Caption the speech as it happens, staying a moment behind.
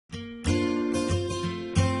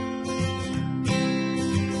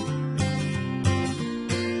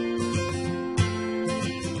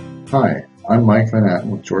Hi, I'm Mike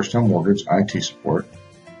Nattan with Georgetown Mortgage IT Support,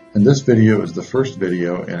 and this video is the first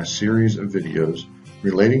video in a series of videos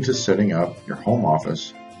relating to setting up your home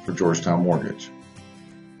office for Georgetown Mortgage.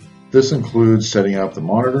 This includes setting up the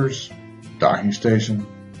monitors, docking station,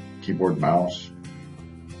 keyboard, mouse.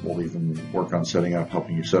 We'll even work on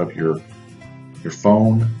helping you set up your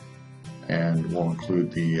phone, and we'll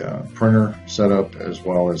include the printer setup as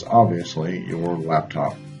well as obviously your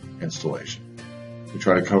laptop installation. We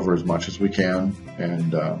try to cover as much as we can,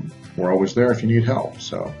 and we're always there if you need help.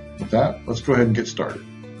 So with that, let's go ahead and get started.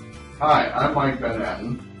 Hi, I'm Mike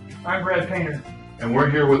Nattan. I'm Brad Painter. And we're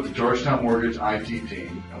here with the Georgetown Mortgage IT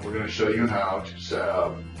team, and we're going to show you how to set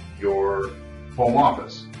up your home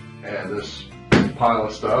office. And this pile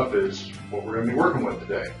of stuff is what we're going to be working with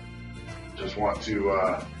today. Just want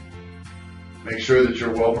to make sure that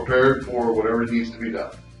you're well prepared for whatever needs to be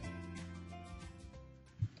done.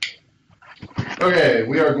 Okay,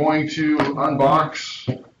 we are going to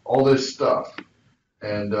unbox all this stuff,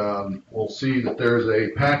 and we'll see that there's a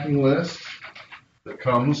packing list that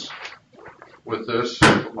comes with this.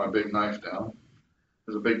 Put my big knife down.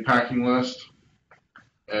 There's a big packing list,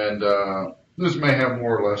 and this may have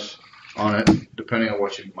more or less on it, depending on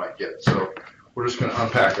what you might get. So we're just going to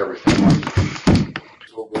unpack everything.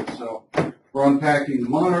 So we're unpacking the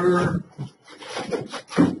monitor.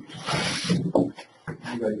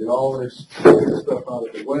 You got to get all this stuff out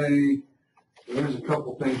of the way. There's a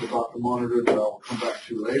couple things about the monitor that I'll come back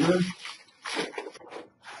to later.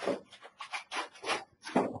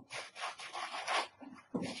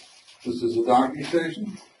 This is a docking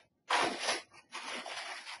station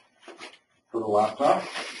for the laptop.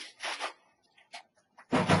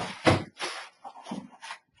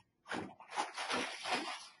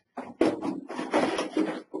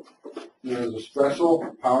 There's a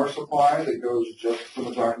special power supply that goes just for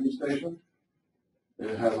the docking station.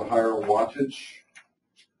 It has a higher wattage.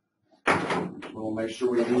 We'll make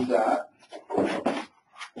sure we use that. We'll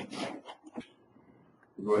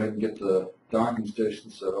go ahead and get the docking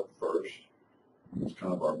station set up first. It's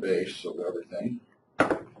kind of our base of everything.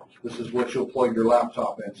 This is what you'll plug your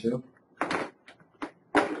laptop into.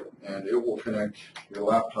 And it will connect your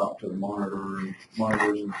laptop to the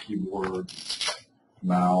monitors and keyboard,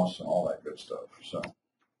 mouse, and all that good stuff. So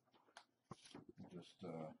just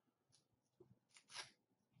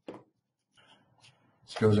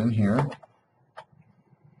this goes in here.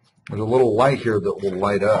 There's a little light here that will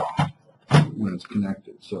light up when it's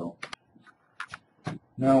connected. So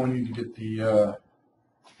now we need to get the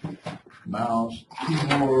mouse,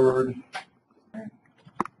 keyboard.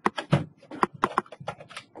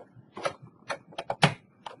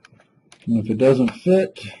 And if it doesn't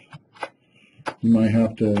fit, you might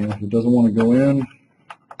have to, if it doesn't want to go in, you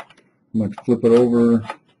might flip it over,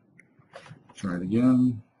 try it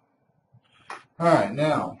again. All right,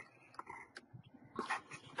 now,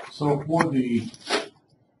 so for the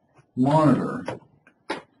monitor,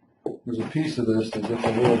 there's a piece of this that gets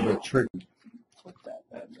a little bit tricky. Flip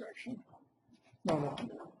that direction. No.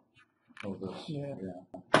 Oh, this. Yeah.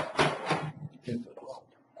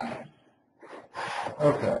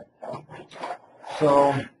 Okay.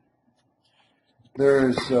 So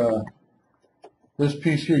there's this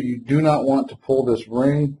piece here. You do not want to pull this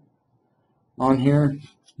ring on here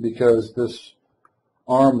because this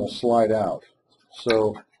arm will slide out.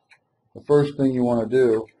 So the first thing you want to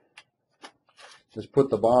do is put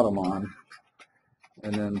the bottom on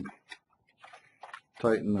and then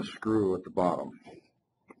tighten the screw at the bottom.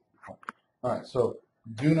 All right, so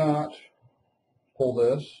do not pull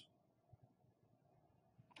this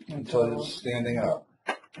until it's standing up.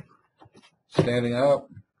 Standing up,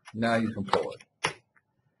 now you can pull it.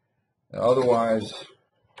 Otherwise,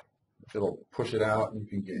 it'll push it out and you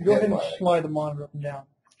can get Go hit ahead and by it. slide the monitor up and down.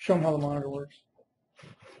 Show them how the monitor works.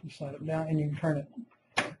 You slide it down and you can turn it.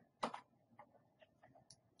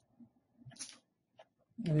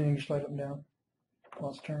 And then you slide it up and down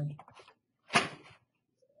while it's turned.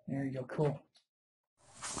 There you go, cool.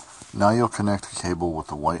 Now you'll connect the cable with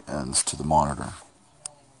the white ends to the monitor.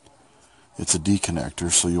 It's a D connector,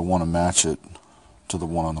 so you'll want to match it to the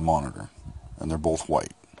one on the monitor, and they're both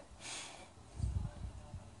white.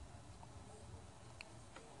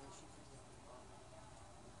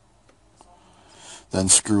 Then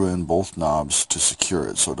screw in both knobs to secure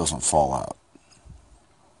it so it doesn't fall out.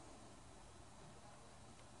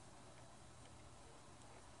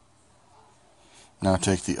 Now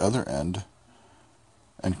take the other end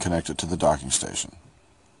and connect it to the docking station.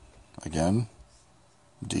 Again,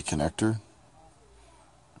 D connector,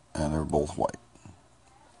 and they're both white.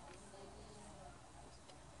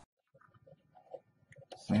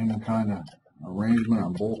 Same kind of arrangement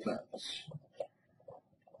on both ends.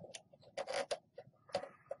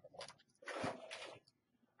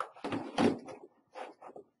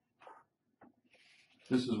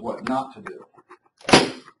 This is what not to do.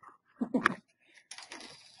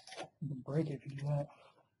 You can break it if you do that.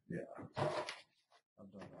 Yeah,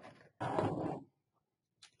 I've done that.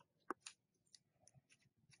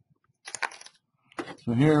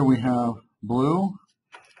 So here we have blue,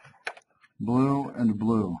 blue, and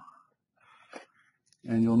blue.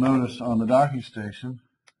 And you'll notice on the docking station,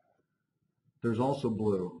 there's also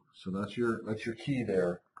blue. So that's your key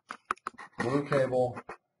there. Blue cable.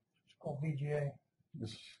 It's called VGA.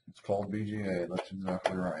 It's called VGA. That's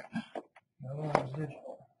exactly right. The other one is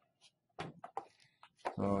digital.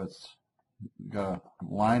 So it's you gotta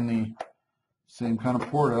line the same kind of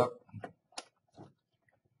port up.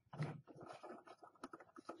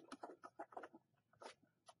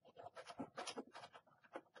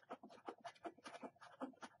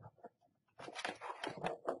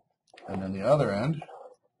 And then the other end,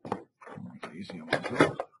 make it easy on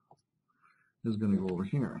myself, is going to go over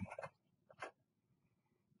here.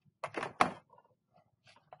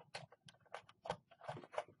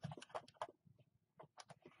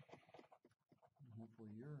 Hopefully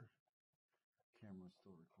your camera's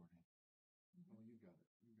still recording. Oh, you got it.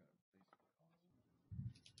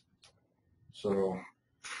 So,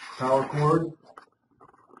 power cord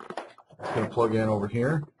is going to plug in over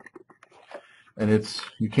here. And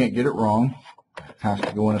you can't get it wrong. It has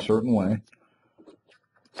to go in a certain way.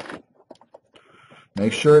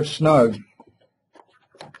 Make sure it's snug.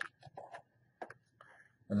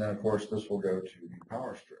 And then, of course, this will go to the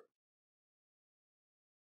power strip.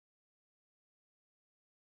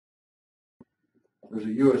 There's a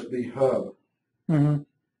USB hub in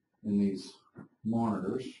these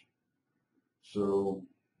monitors. So,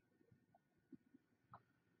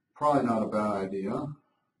 probably not a bad idea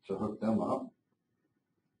to hook them up.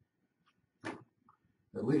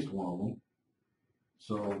 At least one of them.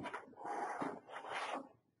 So,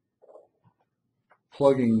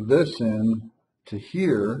 plugging this in to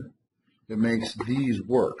here, it makes these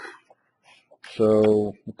work.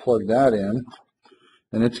 So, we'll plug that in,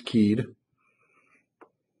 and it's keyed.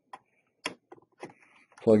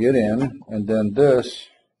 Plug it in, and then this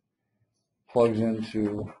plugs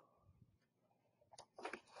into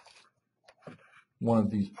one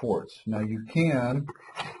of these ports. Now, you can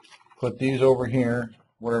put these over here,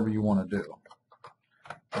 whatever you want to do.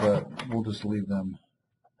 But we'll just leave them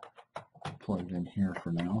plugged in here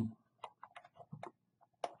for now.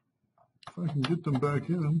 If I can get them back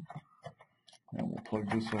in. And we'll plug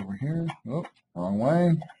this over here. Oh, wrong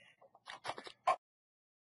way.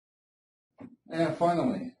 And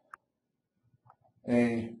finally,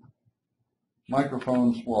 a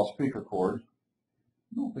microphone, well, speaker cord.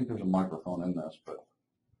 I don't think there's a microphone in this, but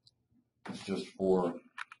it's just for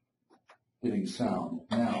getting sound.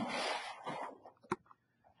 Now,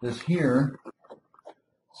 this here,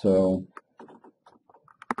 so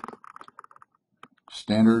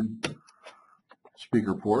standard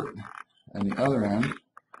speaker port, and the other end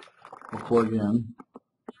will plug in.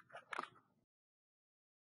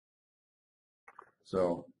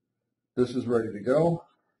 So this is ready to go.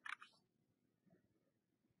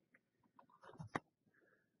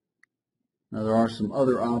 Now there are some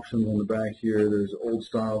other options on the back here. There's old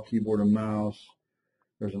style keyboard and mouse.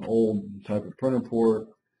 There's an old type of printer port.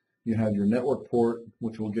 You have your network port,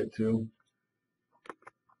 which we'll get to,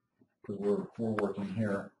 because we're working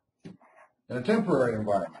here in a temporary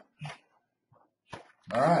environment.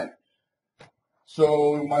 All right.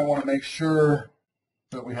 So we might want to make sure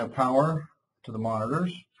that we have power to the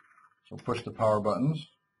monitors. So push the power buttons.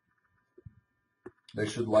 They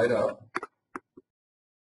should light up.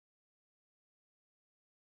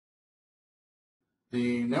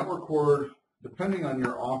 The network cord, depending on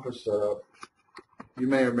your office setup, you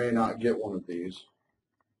may or may not get one of these.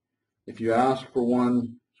 If you ask for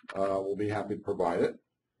one, we'll be happy to provide it.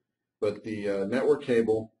 But the network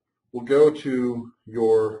cable will go to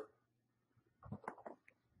your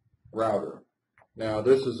router. Now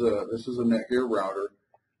this is a Netgear router.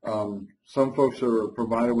 Some folks are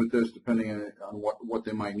provided with this depending on what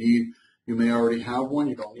they might need. You may already have one,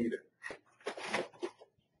 you don't need it.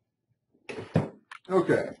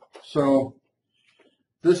 Okay, so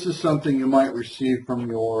this is something you might receive from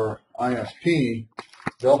your ISP.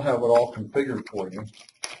 They'll have it all configured for you,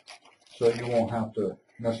 so you won't have to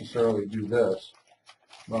necessarily do this.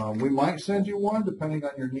 We might send you one depending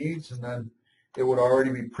on your needs, and then it would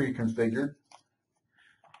already be pre-configured.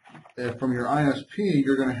 From your ISP,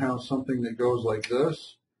 you're going to have something that goes like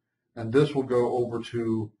this, and this will go over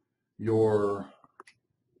to your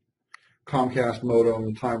Comcast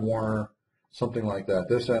modem, Time Warner, something like that.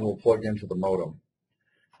 This end will plug into the modem.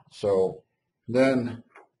 So then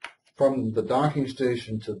from the docking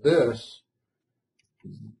station to this,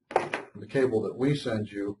 the cable that we send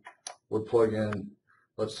you would plug in,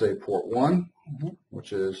 let's say port 1,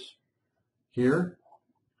 which is here,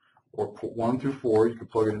 or port 1 through 4. You can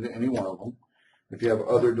plug it into any one of them. If you have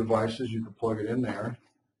other devices, you can plug it in there.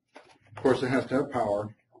 Of course, it has to have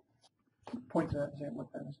power. Point to that, Sam,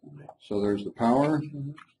 what that is going to be. So there's the power,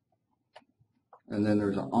 and then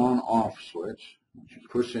there's an on-off switch, which you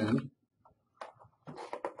push in.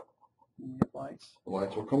 Lights. The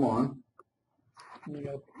lights will come on. And you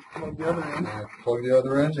got to plug the other end. And plug the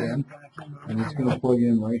other end in, and it's going to plug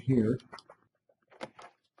in right here.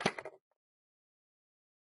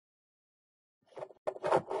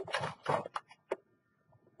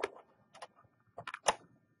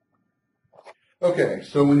 Okay,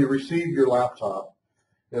 so when you receive your laptop,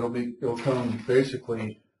 it'll come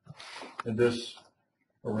basically in this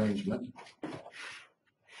arrangement.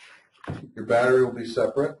 Your battery will be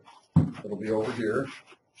separate. It'll be over here.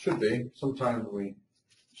 Should be. Sometimes we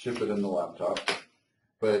ship it in the laptop,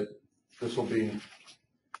 but this will be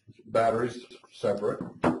batteries separate,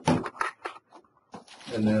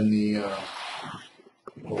 and then the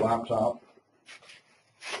laptop.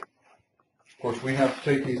 Of course, we have to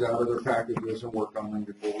take these out of their packages and work on them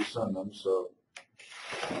before we send them, so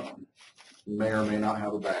may or may not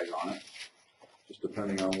have a bag on it, just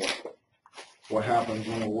depending on what happens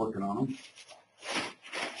when we're working on them.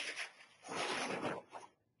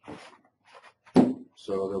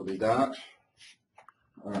 So there'll be that.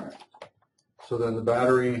 All right. So then the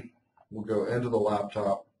battery will go into the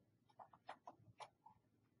laptop.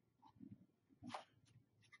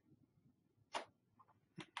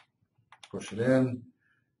 Push it in,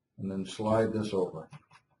 and then slide this over.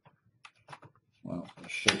 Well, it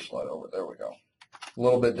should slide over. There we go. A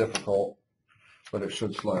little bit difficult, but it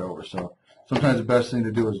should slide over. So sometimes the best thing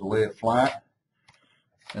to do is lay it flat,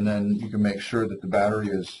 and then you can make sure that the battery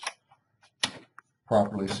is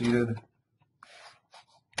properly seated.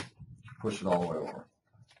 Push it all the way over.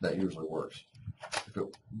 That usually works. If it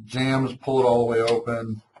jams, pull it all the way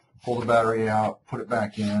open, pull the battery out, put it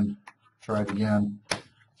back in, try it again,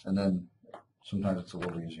 and then sometimes it's a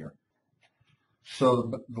little easier. So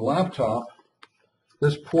the laptop,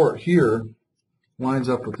 this port here lines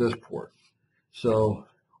up with this port. So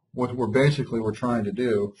what we're trying to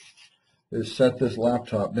do is set this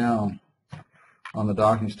laptop down on the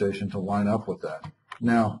docking station to line up with that.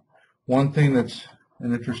 Now, one thing that's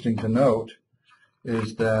interesting to note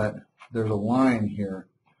is that there's a line here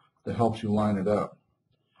that helps you line it up.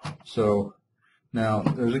 So now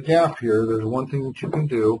there's a gap here. There's one thing that you can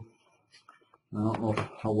do. I don't know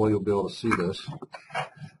how well you'll be able to see this.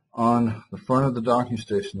 On the front of the docking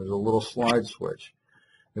station, there's a little slide switch.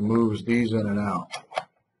 It moves these in and out.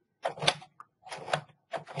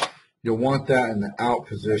 You'll want that in the out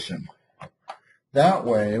position. That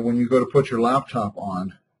way, when you go to put your laptop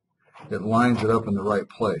on, it lines it up in the right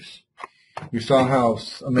place. You saw how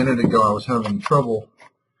a minute ago I was having trouble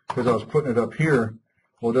because I was putting it up here.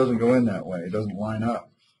 Well, it doesn't go in that way. It doesn't line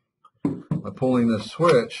up. By pulling this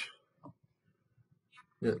switch,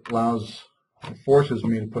 it forces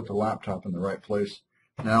me to put the laptop in the right place.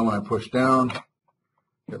 Now when I push down,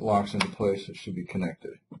 it locks into place. It should be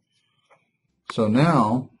connected. So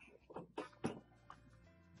now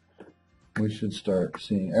we should start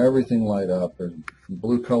seeing everything light up. There's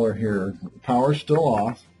blue color here. The power's still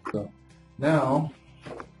off. So now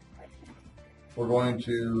we're going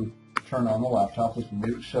to turn on the laptop. Let's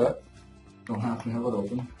leave it shut. Don't have to have it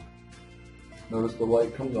open. Notice the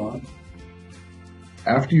light comes on.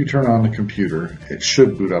 After you turn on the computer, it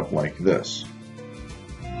should boot up like this.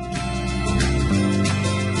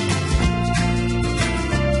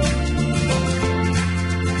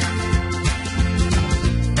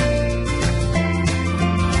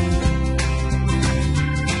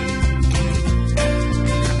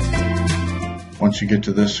 Once you get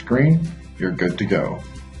to this screen, you're good to go.